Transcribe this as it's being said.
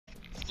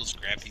just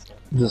grab people.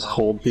 Just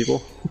hold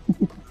people.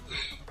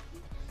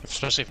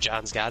 Especially if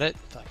John's got it.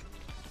 Fucking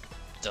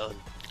done.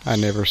 I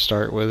never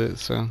start with it,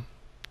 so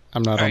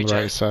I'm not on the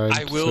right side.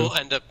 I will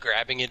end up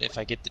grabbing it if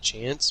I get the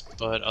chance,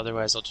 but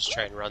otherwise I'll just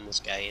try and run this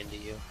guy into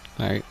you.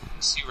 Alright.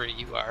 See where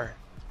you are.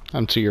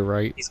 I'm to your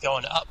right. He's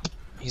going up.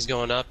 He's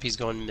going up. He's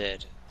going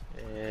mid.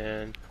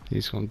 And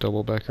he's going to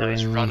double back around.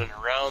 He's running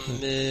around the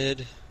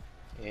mid.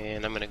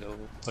 And I'm going to go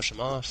push him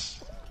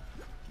off.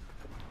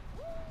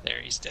 There,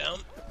 he's down.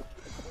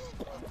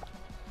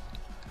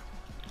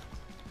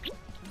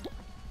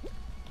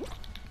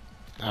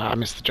 Ah, I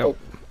missed the jump.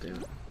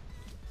 Damn.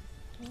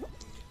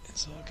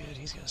 It's all good.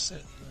 He's going to sit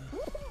in the...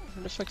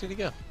 Where the fuck did he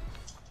go?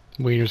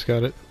 Wiener's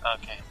got it.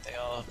 Okay, they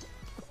all...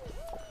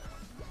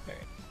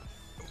 Alright,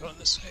 I'm going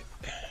this way.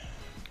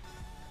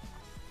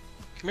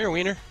 Come here,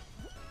 Wiener.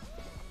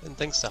 Didn't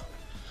think so.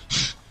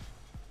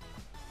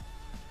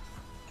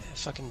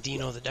 Fucking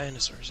Dino the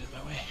dinosaur's in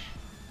my way.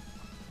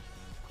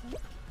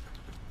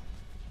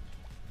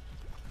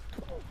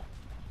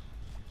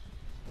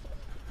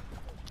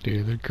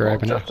 Dude, they're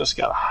grabbing Jeff it. just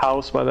got a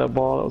house by that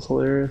ball. That was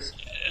hilarious.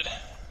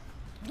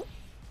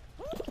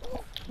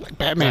 Like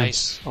Batman.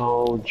 Nice.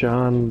 Oh,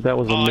 John, that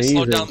was Oh, amazing.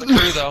 I slowed down the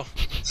crew though.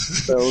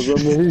 That was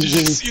amazing. Did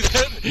you see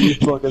that? You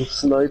fucking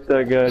sniped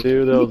that guy,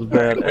 dude. That was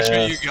badass. Which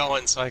way are you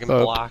going so I can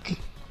block?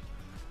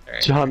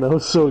 Right. John, that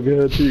was so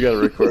good. You gotta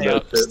record Stay that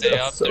up, shit. stay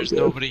That's up. so There's good.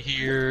 nobody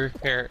here.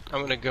 Here,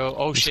 I'm gonna go.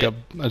 Oh shit.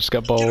 I just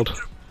got balled.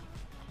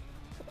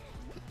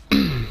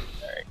 Alright,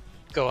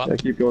 go up. Yeah,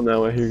 keep going that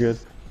way. You're good.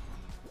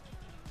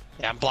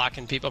 Yeah, I'm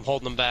blocking people. I'm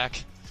holding them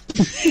back.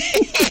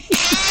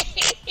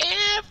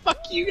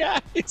 Fuck you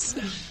guys.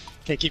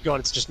 Okay, keep going.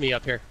 It's just me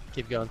up here.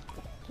 Keep going.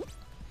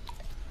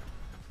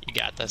 You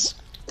got this.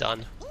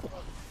 Done.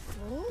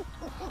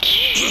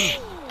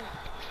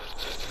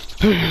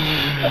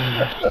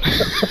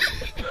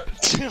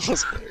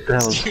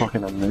 That was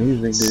fucking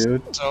amazing,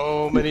 dude.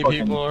 So many You fucking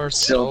people are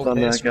so jumped on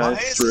that pissed. guy Why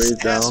is straight this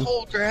down.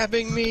 asshole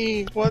grabbing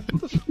me? What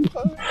the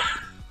fuck?